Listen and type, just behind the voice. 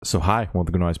So hi, welcome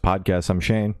to the Good Noise Podcast. I'm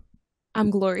Shane. I'm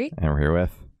Glory. And we're here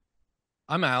with...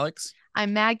 I'm Alex.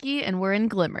 I'm Maggie, and we're in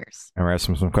Glimmers. And we're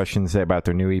asking some questions today about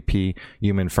their new EP,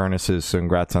 Human Furnaces. So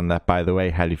congrats on that, by the way.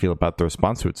 How do you feel about the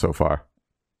response to it so far?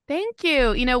 Thank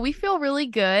you. You know, we feel really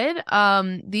good.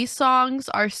 These songs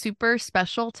are super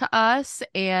special to us,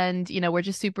 and, you know, we're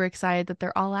just super excited that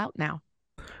they're all out now.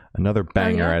 Another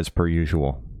banger as per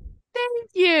usual. Thank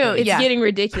you. It's getting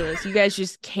ridiculous. You guys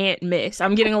just can't miss.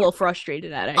 I'm getting a little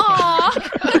frustrated at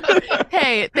it.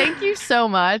 Hey, thank you so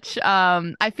much.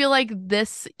 I feel like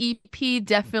this EP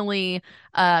definitely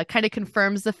kind of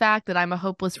confirms the fact that I'm a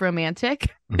hopeless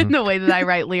romantic in the way that I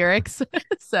write lyrics.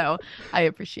 So I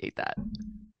appreciate that.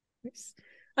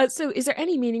 So is there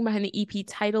any meaning behind the EP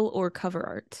title or cover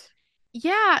art?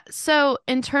 Yeah, so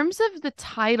in terms of the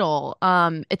title,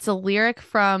 it's a lyric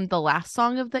from the last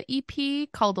song of the EP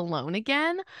called Alone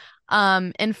Again.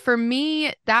 And for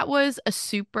me, that was a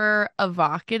super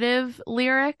evocative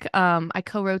lyric. I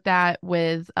co-wrote that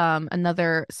with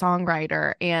another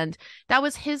songwriter, and that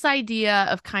was his idea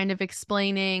of kind of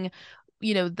explaining,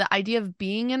 you know, the idea of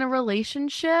being in a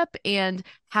relationship and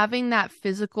having that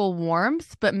physical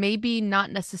warmth, but maybe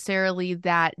not necessarily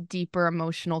that deeper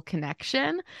emotional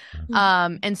connection.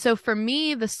 And so for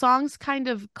me, the songs kind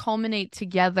of culminate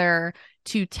together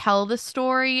to tell the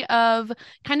story of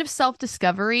kind of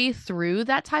self-discovery through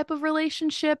that type of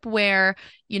relationship where,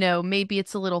 you know, maybe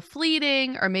it's a little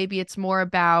fleeting or maybe it's more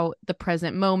about the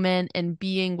present moment and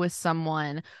being with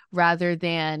someone rather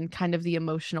than kind of the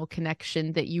emotional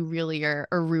connection that you really are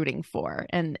rooting for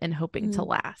and hoping to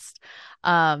last.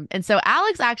 And so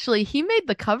Alex, actually, he made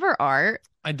the cover art.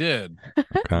 I did.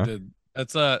 Okay. I did.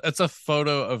 It's a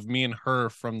photo of me and her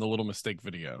from the Little Mistake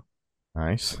video.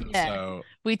 Nice. Yeah. So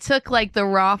We took like the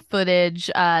raw footage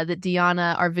that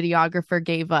Deanna, our videographer,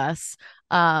 gave us.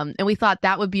 And we thought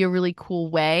that would be a really cool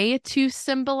way to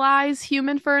symbolize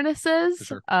human furnaces.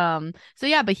 For sure. So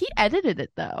yeah, but he edited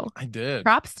it though. I did.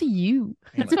 Props to you.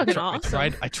 And That's fucking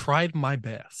awesome. I tried my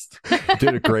best.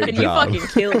 Did a great And job. you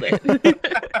fucking killed it.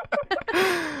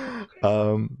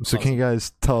 So can you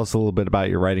guys tell us a little bit about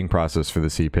your writing process for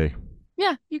this EP?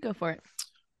 Yeah, you go for it.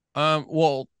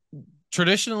 Well,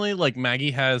 traditionally, like,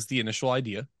 Maggie has the initial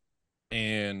idea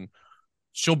and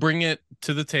she'll bring it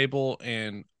to the table,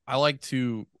 and I like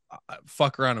to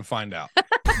fuck around and find out.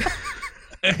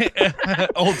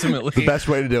 Ultimately, The best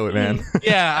way to do it, man.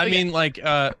 yeah, I mean, like,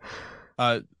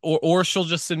 or she'll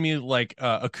just send me like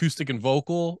acoustic and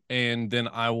vocal, and then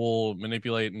I will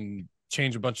manipulate and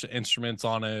change a bunch of instruments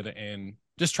on it and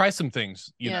just try some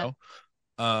things, you know.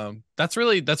 That's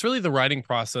really the writing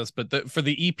process. But for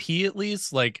the EP, at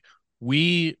least, like,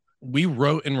 we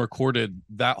wrote and recorded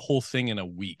that whole thing in a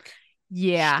week.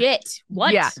 Yeah. Shit.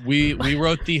 What? Yeah. We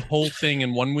wrote the whole thing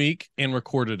in 1 week and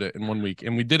recorded it in 1 week,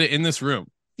 and we did it in this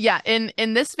room. Yeah,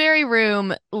 in this very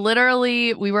room,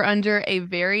 literally, we were under a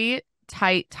very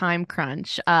tight time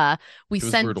crunch. We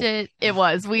sent brutal.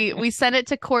 we sent it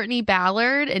to Courtney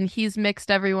Ballard, and he's mixed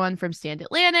everyone from Stand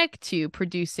Atlantic to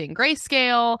producing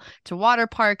Grayscale to Water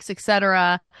Parks,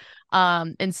 etc.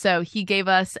 And so he gave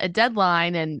us a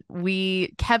deadline, and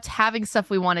we kept having stuff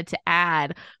we wanted to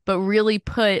add, but really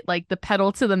put like the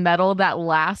pedal to the metal that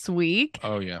last week.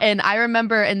 Oh yeah. And I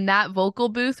remember in that vocal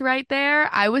booth right there,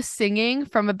 I was singing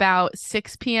from about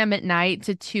 6 p.m. at night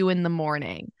to 2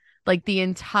 a.m, like the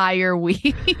entire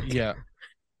week. Yeah.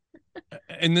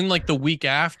 And then, like, the week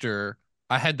after,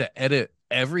 I had to edit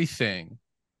everything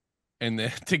and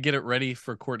then to get it ready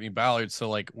for Courtney Ballard. So,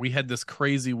 like, we had this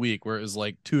crazy week where it was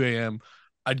like 2 a.m.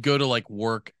 I'd go to like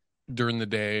work during the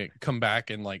day, come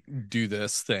back and like do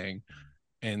this thing,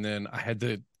 and then I had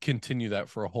to continue that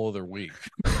for a whole other week.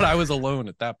 But I was alone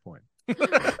at that point.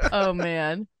 Oh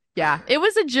man. Yeah, it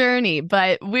was a journey,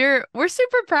 but we're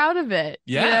super proud of it.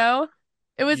 Yeah. You know?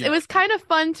 It was kind of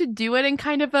fun to do it in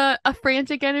kind of a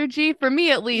frantic energy, for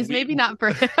me at least, maybe not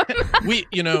for him.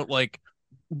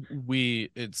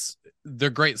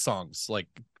 They're great songs, like,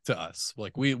 to us.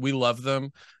 Like, we love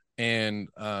them, and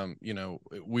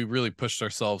we really pushed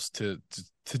ourselves to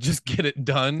just get it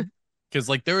done, because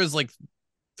like there was like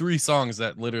 3 songs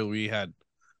that literally we had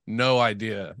no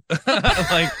idea.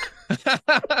 like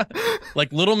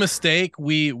like Little Mistake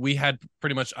we had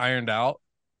pretty much ironed out,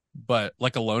 but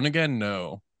like Alone Again,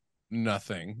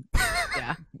 nothing.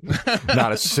 Yeah.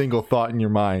 Not a single thought in your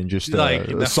mind, just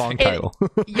a song title.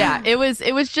 Yeah, it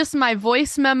was just my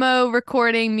voice memo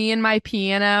recording, me and my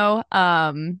piano.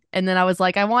 And then I was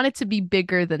like, I want it to be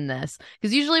bigger than this.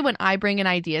 Because usually when I bring an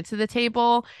idea to the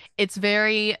table, it's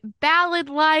very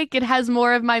ballad-like. It has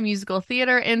more of my musical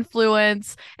theater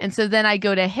influence. And so then I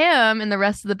go to him and the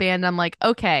rest of the band, I'm like,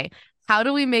 okay, how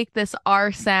do we make this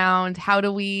our sound? How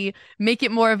do we make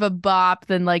it more of a bop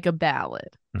than like a ballad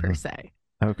per se?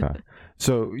 Okay.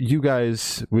 So you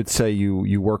guys would say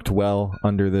you worked well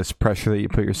under this pressure that you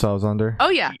put yourselves under? Oh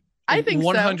yeah, I think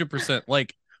 100%.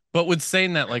 Like, but with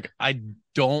saying that, like, I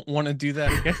don't want to do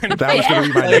that again. That was going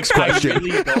to be my next question. I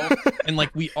really don't. And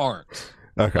like, we aren't.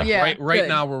 Okay. Yeah. Right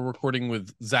now, we're recording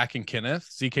with Zach and Kenneth,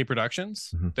 ZK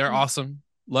Productions. They're awesome,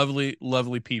 lovely,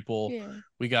 lovely people. Yeah.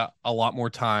 We got a lot more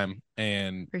time,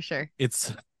 and for sure.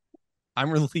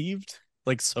 I'm relieved,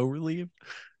 like so relieved.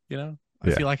 You know, I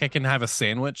Yeah. feel like I can have a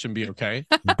sandwich and be okay.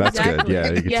 That's good. Exactly.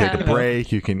 Yeah, you can take a Yeah.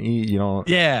 break. You can eat. You know.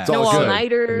 Yeah, It's all No good.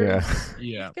 all-nighters. Yeah.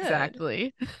 yeah. Good.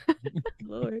 Exactly.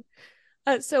 Lord.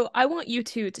 So I want you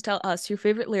two to tell us your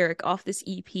favorite lyric off this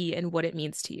EP and what it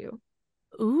means to you.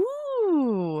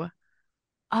 Ooh.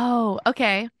 Oh,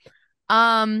 okay.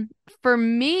 For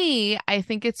me, I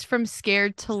think it's from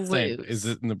Scared to Same. Lose. Is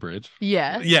it in the bridge?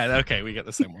 Yes. Yeah. Okay, we got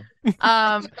the same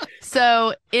one.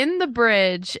 So in the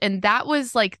bridge, and that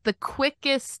was like the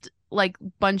quickest like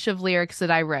bunch of lyrics that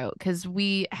I wrote, because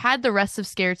we had the rest of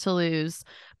Scared to Lose,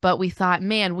 but we thought,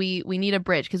 man, we need a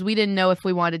bridge, because we didn't know if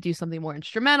we wanted to do something more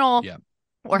instrumental Yeah.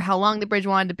 or how long the bridge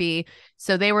wanted to be.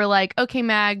 So they were like, okay,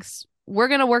 Mags, we're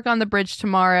going to work on the bridge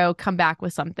tomorrow. Come back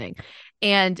with something.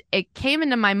 And it came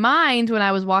into my mind when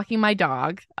I was walking my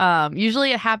dog.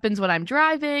 Usually it happens when I'm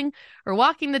driving or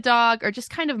walking the dog or just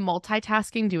kind of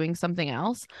multitasking, doing something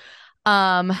else.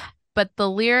 But the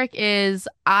lyric is,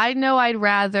 I know I'd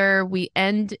rather we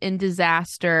end in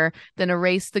disaster than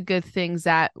erase the good things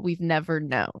that we've never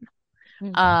known.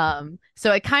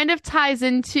 So it kind of ties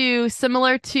into,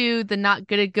 similar to the not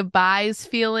good at goodbyes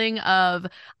feeling of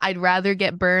I'd rather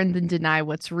get burned than deny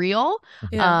what's real.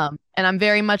 Yeah. And I'm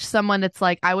very much someone that's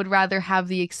like, I would rather have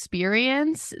the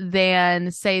experience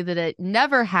than say that it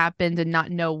never happened and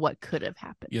not know what could have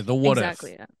happened. Yeah, the what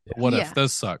Exactly. if. Yeah. What Yeah. if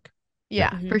does suck.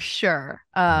 Yeah, Mhm. for sure.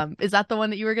 Is that the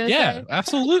one that you were gonna Yeah, say?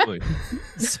 absolutely.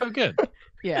 So good.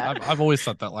 Yeah. I've always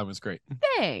thought that line was great.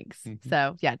 Thanks. Mhm.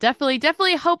 So yeah,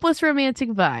 definitely hopeless romantic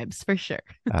vibes for sure.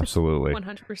 Absolutely.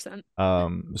 100%.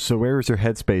 So where was your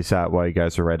headspace at while you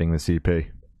guys were writing this EP?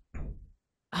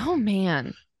 Oh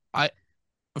man.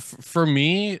 For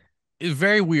me, it's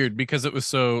very weird because it was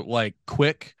so like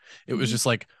quick. It was just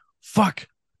like, fuck,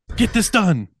 get this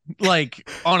done. Like,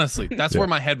 honestly, that's where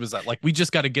my head was at. Like, we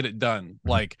just got to get it done.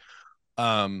 Like,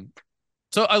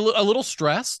 so a little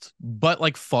stressed, but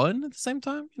like fun at the same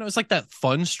time. You know, it's like that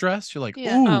fun stress. You're like,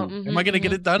 Yeah. ooh, Oh, am I gonna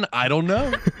get it done? I don't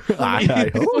know.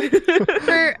 I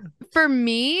hope. For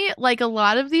me, like a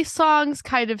lot of these songs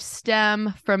kind of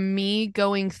stem from me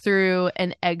going through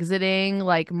and exiting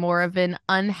like more of an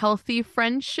unhealthy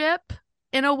friendship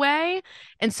in a way.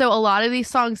 And so a lot of these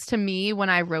songs to me, when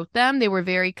I wrote them, they were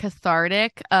very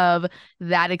cathartic of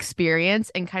that experience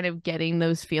and kind of getting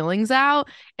those feelings out.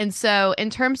 And so in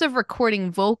terms of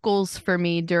recording vocals for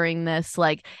me during this,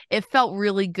 like it felt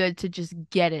really good to just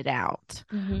get it out.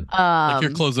 Mhm. Like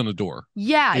you're closing a door.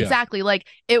 Yeah, Yeah. exactly. Like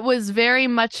it was very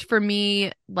much for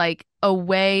me like a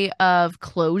way of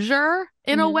closure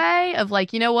in a Mhm. way of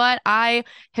like, you know what? I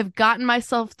have gotten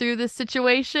myself through this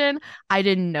situation. I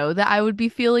didn't know that I would be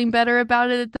feeling better about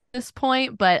it at this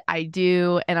point, but I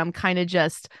do, and I'm kind of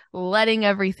just letting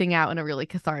everything out in a really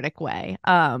cathartic way.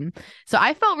 So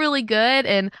I felt really good,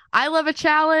 and I love a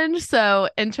challenge. So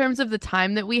in terms of the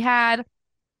time that we had,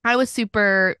 I was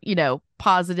super,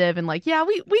 positive and like, yeah,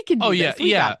 we can do Oh yeah, this. We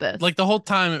got this. Like the whole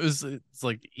time it's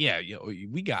like, yeah,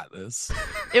 we got this.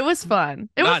 It was fun.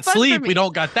 It Not was fun sleep, for me. we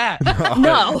don't got that.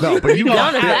 No. but you We None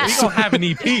got of that. we don't have an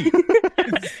EP.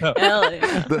 So, Hell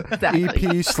yeah. the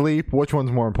Exactly. EP, sleep. Which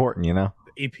one's more important? You know.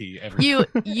 EP. Every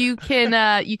You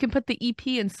can put the EP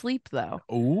in sleep though.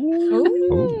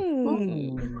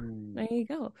 Ooh. There you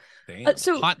go. Damn.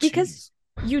 So Hot because cheese.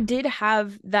 you did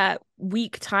have that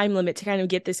week time limit to kind of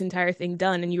get this entire thing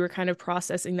done, and you were kind of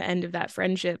processing the end of that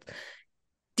friendship,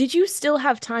 did you still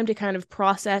have time to kind of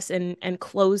process and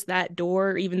close that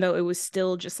door, even though it was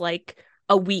still just like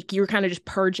a week? You were kind of just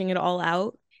purging it all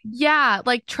out. Yeah,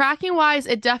 like tracking wise,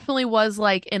 it definitely was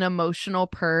like an emotional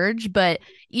purge. But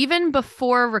even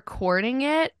before recording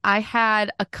it, I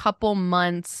had a couple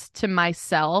months to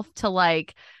myself to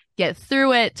like get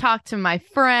through it, talk to my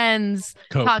friends,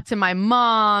 Coke. talk to my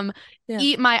mom, Yeah.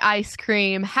 eat my ice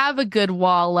cream, have a good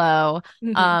wallow.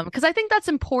 Because I think that's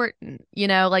important.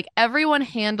 Like everyone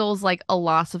handles like a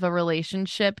loss of a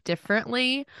relationship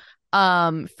differently.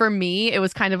 For me, it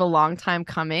was kind of a long time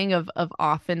coming of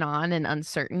off and on and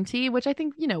uncertainty, which I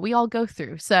think, we all go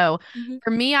through. So Mhm.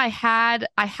 for me, I had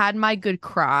my good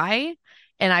cry.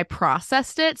 and I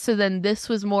processed it. So then this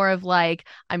was more of like,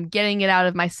 I'm getting it out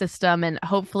of my system and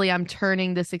hopefully I'm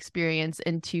turning this experience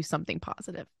into something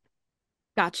positive.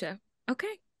 Gotcha.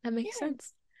 Okay, that makes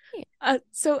sense. Yeah.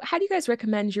 So how do you guys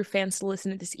recommend your fans to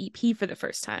listen to this EP for the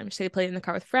first time? Should they play it in the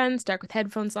car with friends, dark with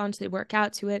headphones on? Should they work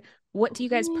out to it? What do you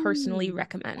guys personally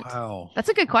recommend? Wow. That's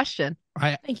a good question.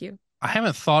 Thank you. I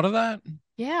haven't thought of that.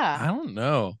 Yeah. I don't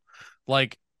know.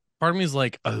 Like, part of me is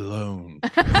like, alone.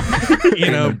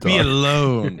 In the Be dark.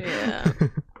 alone. Yeah.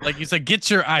 Like you said, get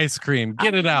your ice cream,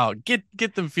 get it out, get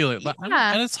them feeling.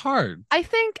 Yeah. And it's hard. I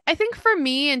think for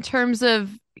me, in terms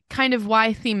of kind of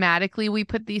why thematically we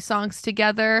put these songs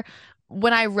together,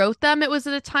 when I wrote them, it was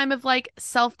at a time of like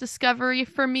self-discovery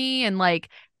for me and like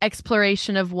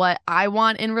exploration of what I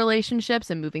want in relationships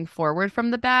and moving forward from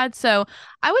the bad. So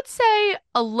I would say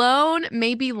alone,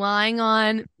 maybe lying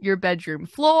on your bedroom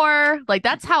floor. Like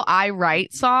that's how I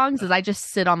write songs, is I just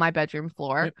sit on my bedroom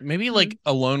floor. Maybe like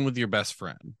alone with your best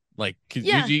friend. Like, 'cause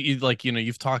Yeah. you like,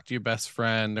 you've talked to your best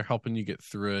friend, they're helping you get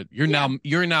through it. You're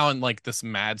now in like this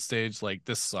mad stage, like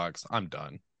this sucks, I'm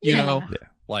done. You Yeah. know? Yeah.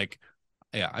 Like,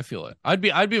 yeah, I feel it. I'd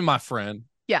be my friend.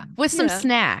 Yeah, with some Yeah.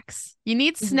 snacks. You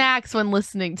need Mhm. snacks when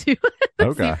listening to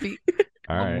Okay. CP.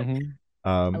 All right. Mhm.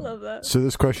 I love that. So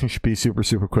this question should be super,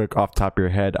 super quick off the top of your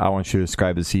head. I want you to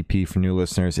describe the CP for new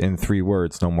listeners in 3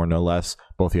 words, no more, no less.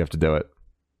 Both of you have to do it.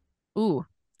 Ooh.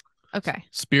 Okay.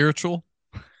 Spiritual,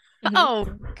 Mhm. Oh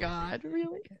God,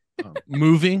 really?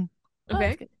 moving,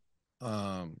 Okay.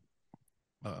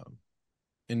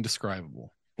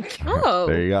 indescribable. Oh,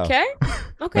 There you go. Okay.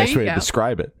 Okay. Nice way you to go.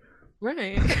 describe it.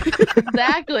 Right.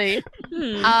 Exactly.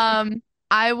 Hmm.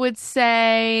 I would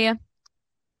say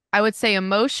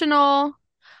emotional.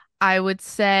 I would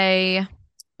say,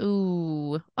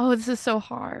 ooh, oh, this is so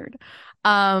hard.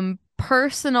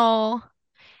 Personal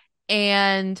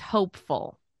and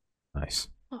hopeful. Nice.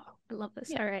 Oh, I love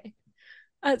this. Yeah. All right.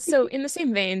 So in the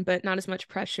same vein, but not as much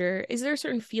pressure, is there a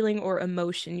certain feeling or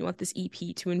emotion you want this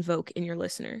EP to invoke in your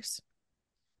listeners?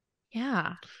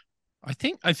 Yeah. I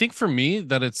think for me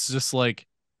that it's just like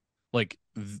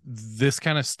this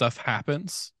kind of stuff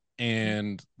happens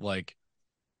and like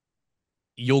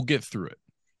you'll get through it.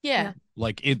 Yeah.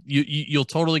 Like you'll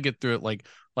totally get through it. Like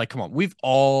come on, we've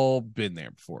all been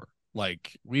there before.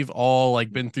 Like we've all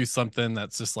like been through something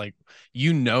that's just like,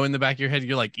 in the back of your head,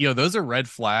 you're like, those are red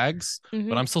flags, Mhm.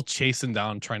 but I'm still chasing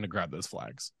down trying to grab those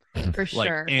flags. For Like,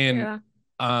 sure. and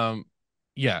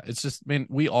Yeah. it's just, man,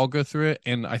 we all go through it,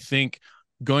 and I think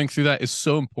going through that is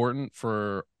so important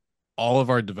for all of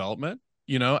our development,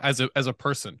 as a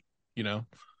person,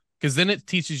 because then it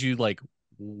teaches you like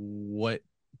what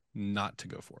not to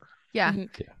go for. Yeah. Mhm.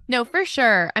 No, for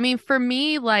sure. I mean, for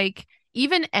me, like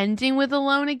even ending with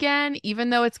Alone Again,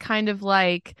 even though it's kind of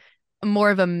like more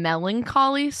of a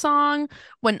melancholy song,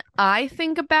 when I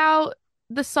think about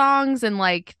the songs and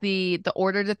like the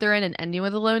order that they're in and ending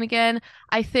with Alone Again,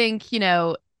 I think,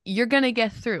 you're going to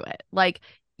get through it. Like,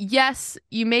 yes,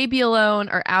 you may be alone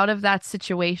or out of that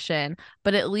situation,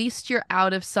 but at least you're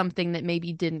out of something that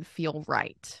maybe didn't feel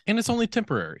right. And it's only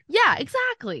temporary. Yeah,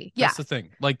 exactly. Yeah. That's the thing.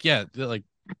 Like, yeah, like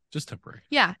just temporary.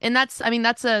 Yeah, and that's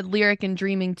a lyric in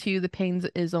Dreaming too. The pain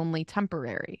is only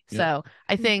temporary. Yeah. So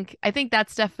I think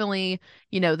that's definitely,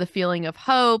 the feeling of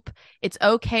hope. It's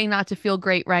okay not to feel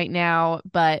great right now,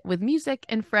 but with music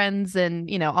and friends and,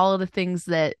 all of the things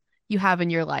that you have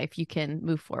in your life, you can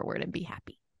move forward and be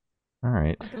happy. All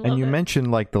right. I And love you it.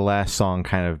 mentioned like the last song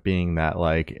kind of being that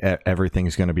like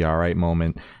everything's going to be all right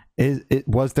moment.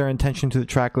 Was there intention to the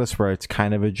track list where it's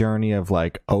kind of a journey of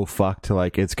like, oh fuck, to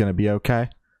like it's going to be okay?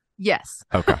 Yes.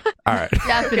 Okay. All right.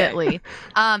 Definitely.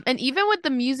 And even with the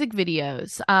music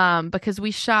videos, because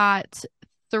we shot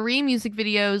 3 music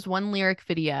videos, 1 lyric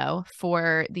video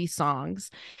for these songs,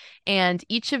 and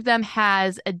each of them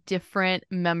has a different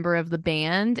member of the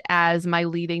band as my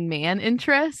leading man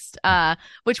interest,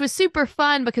 which was super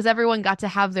fun because everyone got to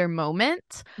have their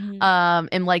moment, Mhm.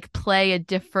 and like play a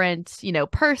different,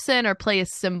 person or play a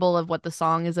symbol of what the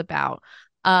song is about.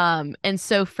 And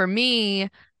so for me,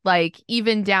 like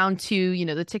even down to,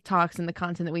 the TikToks and the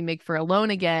content that we make for Alone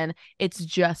Again, it's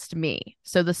just me.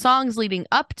 So the songs leading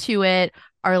up to it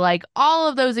are like all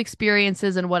of those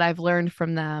experiences and what I've learned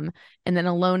from them. And then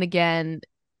Alone Again,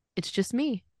 it's just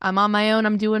me. I'm on my own.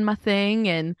 I'm doing my thing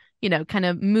and, kind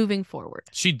of moving forward.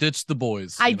 She ditched the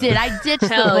boys. I did. I ditched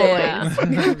Hell the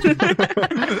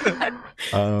boys.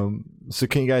 yeah. So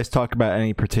can you guys talk about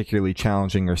any particularly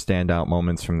challenging or standout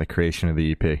moments from the creation of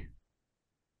the EP?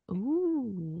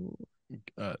 Ooh.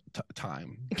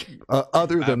 Time.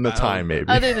 Other than the Battle. time, maybe.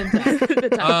 Other than that. The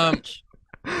time crunch.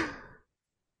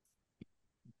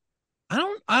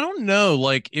 I don't know.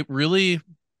 Like it really,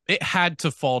 it had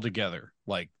to fall together.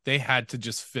 Like they had to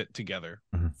just fit together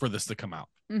for this to come out.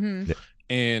 Mm-hmm.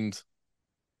 And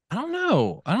I don't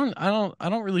know. I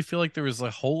don't really feel like there was a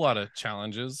whole lot of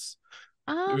challenges.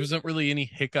 There wasn't really any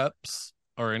hiccups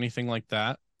or anything like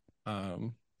that.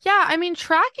 Yeah, I mean,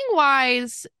 tracking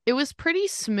wise, it was pretty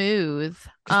smooth.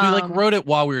 'Cause we wrote it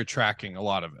while we were tracking a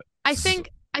lot of it.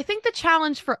 I think the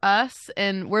challenge for us,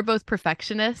 and we're both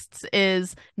perfectionists,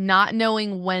 is not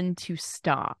knowing when to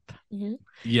stop. Mm-hmm.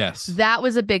 Yes. That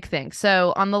was a big thing.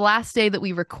 So on the last day that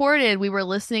we recorded, we were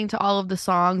listening to all of the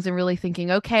songs and really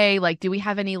thinking, okay, like, do we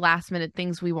have any last minute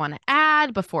things we want to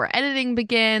add before editing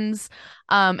begins?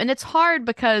 And it's hard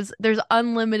because there's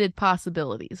unlimited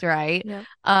possibilities, right?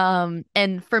 Yeah.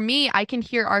 And for me, I can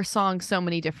hear our song so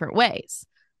many different ways.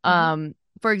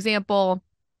 For example,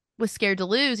 with Scared to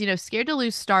Lose, Scared to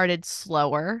Lose started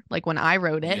slower. Like when I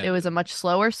wrote it, it was a much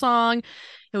slower song.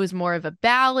 It was more of a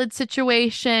ballad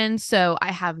situation. So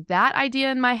I have that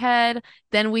idea in my head.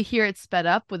 Then we hear it sped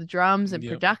up with drums and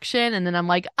production. And then I'm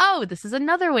like, oh, this is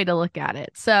another way to look at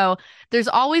it. So there's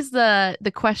always the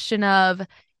question of,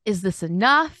 is this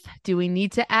enough? Do we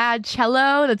need to add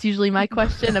cello? That's usually my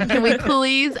question of, can we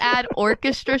please add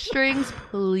orchestra strings,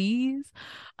 please?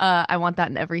 I want that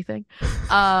in everything.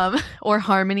 Or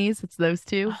harmonies. It's those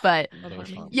two. But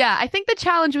yeah, I think the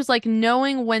challenge was like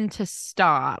knowing when to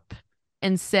stop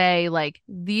and say, like,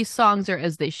 these songs are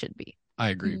as they should be. I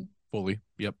agree fully.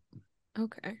 Yep.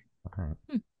 Okay.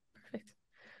 Perfect.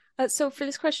 So for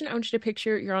this question, I want you to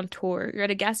picture you're on tour. You're at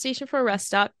a gas station for a rest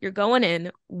stop. You're going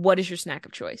in. What is your snack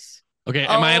of choice? Okay.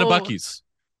 Am I at a Buc-ee's?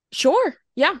 Sure.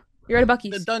 Yeah. You're at a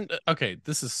Buc-ee's. Done. Okay.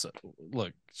 This is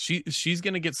look. She's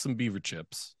gonna get some beaver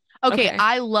chips. Okay,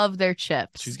 I love their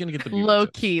chips. She's gonna get the beaver low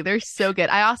chips. key. They're so good.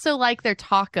 I also like their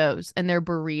tacos and their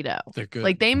burrito. They're good.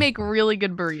 Like they make really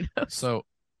good burritos. So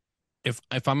if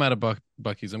I'm at a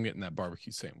Buc-ee's, I'm getting that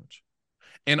barbecue sandwich.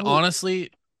 And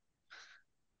honestly,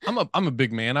 I'm a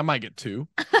big man. I might get two.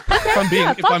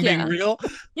 If I'm being real.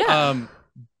 Yeah.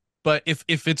 But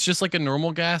if it's just like a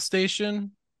normal gas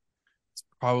station, it's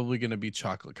probably gonna be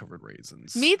chocolate covered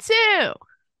raisins. Me too.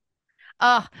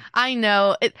 I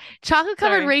know. Chocolate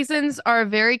covered raisins are a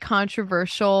very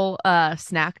controversial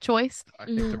snack choice. I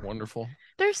think they're wonderful.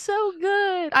 They're so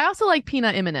good. I also like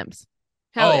peanut M&Ms.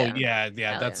 Yeah.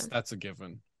 That's a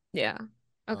given. Yeah.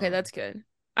 Okay, that's good.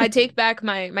 I take back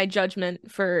my judgment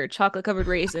for chocolate covered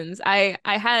raisins. I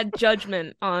had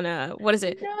judgment on what is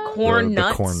it? No. Corn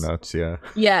nuts. The corn nuts, yeah.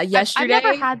 Yeah, yesterday. I've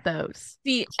never had those.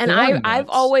 See, and I've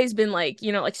always been like,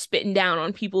 like spitting down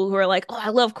on people who are like, oh, I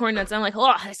love corn nuts. And I'm like,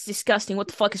 oh, that's disgusting. What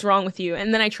the fuck is wrong with you?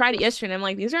 And then I tried it yesterday and I'm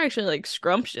like, these are actually like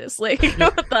scrumptious. Like,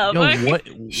 what the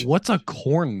fuck? What's a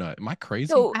corn nut? Am I crazy?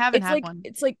 So I haven't had one.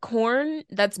 It's like corn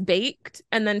that's baked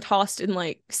and then tossed in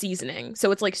like seasoning.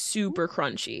 So it's like super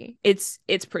crunchy. It's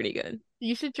pretty good.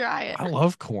 You should try it. I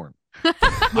love corn.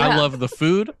 I love the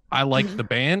food. I like the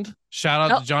band.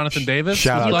 Shout out to Jonathan Davis.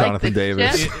 Shout out Jonathan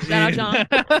Davis. Shout out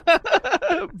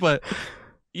John. But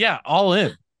yeah, all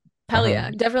in. Hell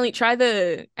yeah. Definitely try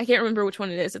I can't remember which one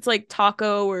it is. It's like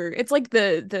taco or it's like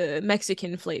the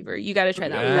Mexican flavor. You got to try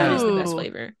that one. That is the best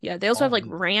flavor. Yeah. They also have like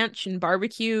ranch and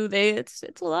barbecue. It's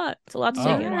a lot. It's a lot to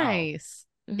take in. Nice.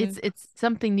 It's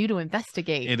something new to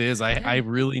investigate. It is. I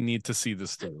really need to see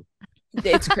this through.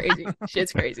 It's crazy.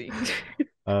 Shit's crazy.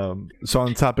 So on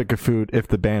the topic of food, if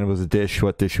the band was a dish,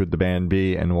 what dish would the band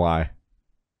be and why?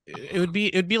 It'd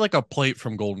be like a plate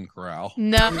from Golden Corral.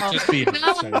 No. It would just be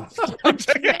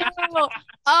No.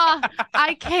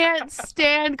 I can't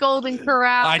stand Golden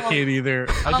Corral. I can't either.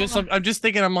 I'm just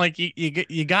thinking. I'm like,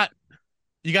 you got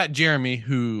Jeremy,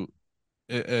 who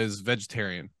is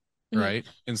vegetarian, right?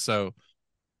 And so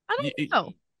I don't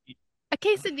know. A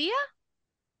quesadilla?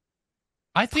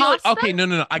 I feel like, okay,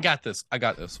 no. I got this.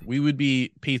 We would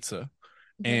be pizza,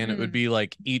 and it would be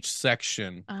like each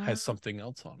section has something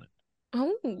else on it.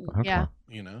 Oh, Okay.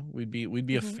 Yeah. We'd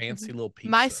be a fancy little pizza.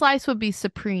 My slice would be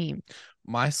supreme.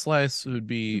 My slice would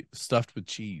be stuffed with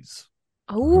cheese.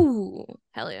 Oh,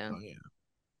 hell yeah. Oh, yeah.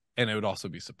 And it would also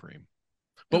be supreme,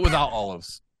 but without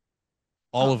olives.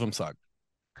 All of them suck.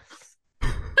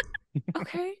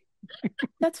 Okay.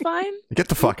 That's fine. Get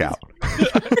the fuck out.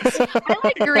 I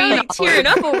like green. Really tearing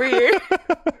up over here.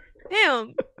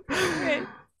 Damn. Okay.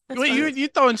 Wait, you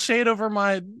throwing shade over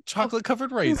my chocolate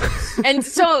covered raisins? And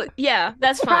so, yeah,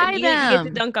 that's fine. You get the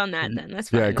them. dunk on that then. That's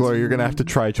fine. Yeah, Gloria, you're gonna have to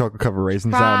try chocolate covered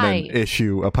raisins now and Right. then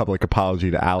issue a public apology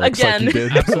to Alex Again. like you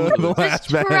did Absolutely. the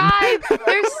last band. Try.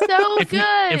 They're so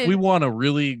good. If we want to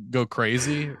really go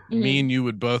crazy, me and you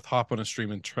would both hop on a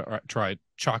stream and try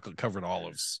chocolate covered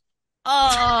olives.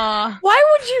 Oh, Why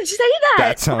would you say that?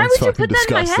 That sounds Why would you fucking put that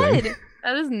in my disgusting. head?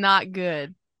 that is not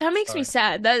good. That makes me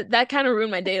Sorry. sad. That kind of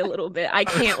ruined my day a little bit. I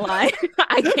can't lie.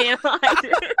 I can't lie.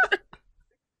 Dude.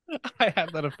 I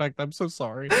had that effect. I'm so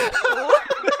sorry.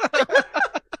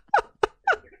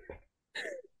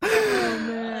 Oh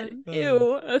man.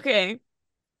 Ew. Okay.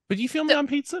 But you feel me on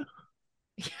pizza?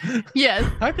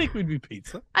 Yes, I think we'd be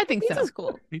pizza. I think so. Pizza's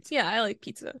cool. Pizza. Yeah, I like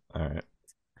pizza. All right.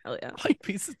 Hell yeah. I like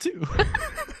pizza too.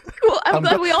 Cool. I'm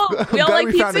glad we all I'm like glad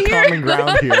we pizza found a here. common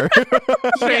ground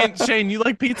here. Shane, you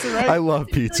like pizza, right? I love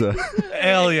pizza.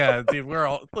 Hell yeah, dude. We're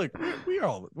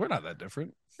not that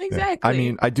different. Exactly. I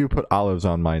mean, I do put olives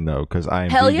on mine though, because I am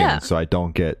Hell vegan, yeah. so I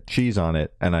don't get cheese on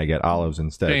it, and I get olives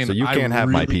instead. Shane, so you I can't have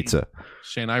my really- pizza.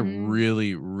 Shane, I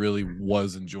really, really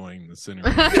was enjoying this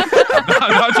interview.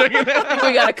 I'm not joking.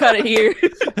 we gotta cut it here.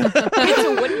 Wait,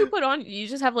 so what do you put on? You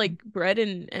just have like bread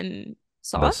and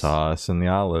sauce? The sauce and the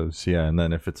olives, yeah. And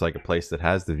then if it's like a place that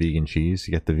has the vegan cheese,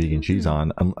 you get the vegan cheese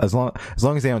on. As long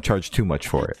as they don't charge too much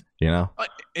for it, you know.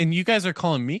 And you guys are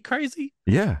calling me crazy?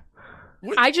 Yeah.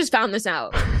 What? I just found this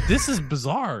out. This is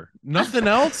bizarre. Nothing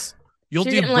else? You'll So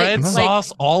do you're getting, like- bread, like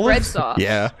sauce, olives? Bread sauce.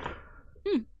 Yeah.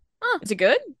 Is it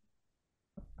good?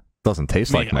 Doesn't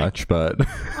taste like much, but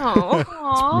Oh.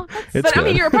 Aw, it's But I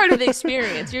mean, good. you're a part of the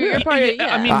experience. You're a part of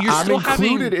I mean, you're I'm still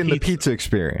having included in the pizza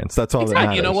experience. That's all that Exactly.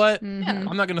 matters. You know what? Mhm.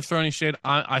 I'm not gonna throw any shade.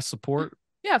 I support.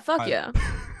 yeah, fuck I- yeah.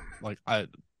 Like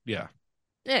yeah.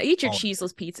 Yeah, eat your Oh.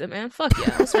 cheeseless pizza, man. Fuck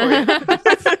yeah. That's for you.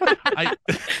 I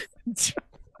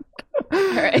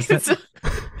All right. So,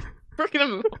 we're gonna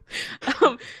move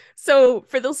on. So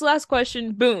for this last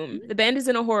question, boom. The band is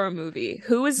in a horror movie.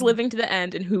 Who is living to the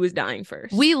end and who is dying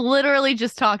first? We literally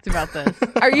just talked about this.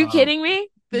 Are you Wow. kidding me?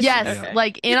 Yes, Okay.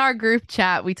 like in our group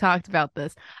chat, we talked about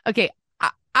this. Okay,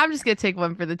 I'm just gonna take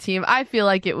one for the team. I feel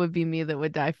like it would be me that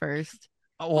would die first.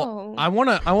 well, Oh. I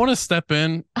wanna step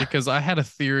in because I had a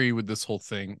theory with this whole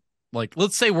thing. Like,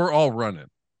 let's say we're all running.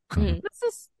 Mhm. This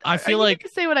is. I are feel you like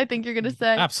gonna say what I think you're gonna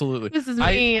say. absolutely. This is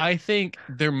me. I think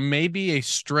there may be a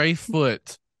stray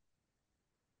foot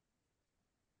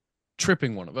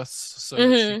tripping one of us so that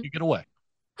she Mhm. could get away.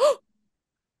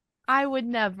 I would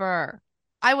never.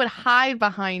 I would hide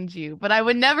behind you, but I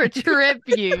would never trip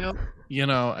you. You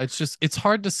know, it's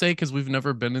hard to say because we've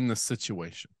never been in this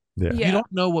situation. Yeah. Yeah. You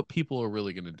don't know what people are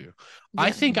really gonna do. I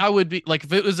Yeah. think I would be like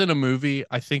if it was in a movie,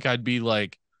 I think I'd be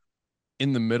like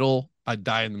in the middle. I'd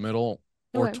die in the middle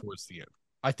or Okay. towards the end.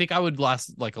 I think I would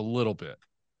last like a little bit.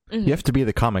 Mhm. You have to be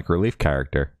the comic relief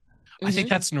character. I think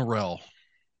Mhm. that's Norel.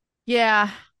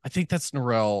 Yeah, I think that's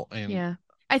Norel, and yeah.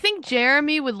 I think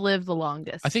Jeremy would live the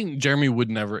longest. I think Jeremy would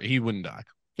never. He wouldn't die.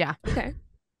 Okay.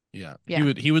 Yeah.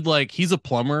 Yeah. He would like he's a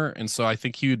plumber, and so I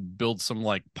think he would build some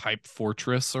like pipe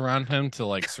fortress around him to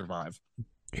like survive.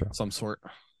 Sure. Some sort.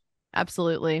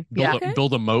 absolutely. Build Yeah, a,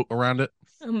 build a moat around it.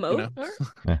 A moat? know.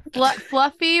 Or-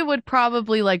 Fluffy would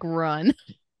probably like run.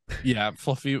 Yeah,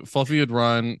 Fluffy would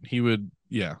run. He would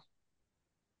yeah.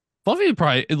 Fluffy would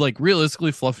probably like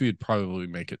realistically, Fluffy would probably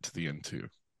make it to the end too.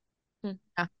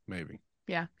 Yeah. Maybe.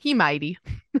 Yeah, he mighty.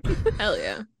 Hell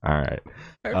yeah. All right.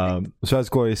 Perfect. So as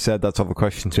Gloria said, that's all the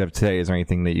questions we have today. Is there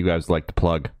anything that you guys would like to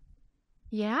plug?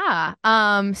 Yeah.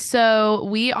 So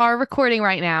we are recording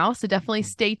right now, so definitely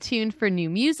stay tuned for new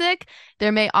music.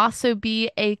 There may also be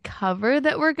a cover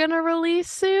that we're gonna release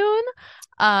soon.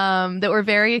 That we're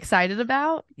very excited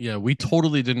about. Yeah, we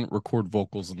totally didn't record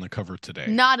vocals in the cover today.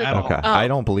 Not at all. Okay. Oh. I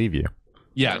don't believe you.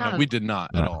 Yeah, Not no, at we did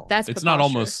not at No. all. That's it's not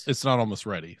almost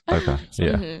ready. Okay.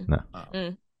 Yeah. Mhm.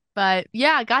 No. But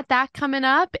yeah, got that coming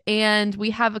up, and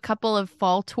we have a couple of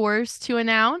fall tours to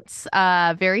announce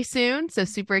very soon. So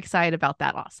super excited about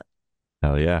that also.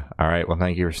 Hell yeah. All right. Well,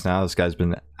 thank you for now. This guy's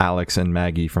been Alex and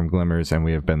Maggie from Glimmers, and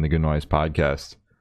we have been the Good Noise Podcast.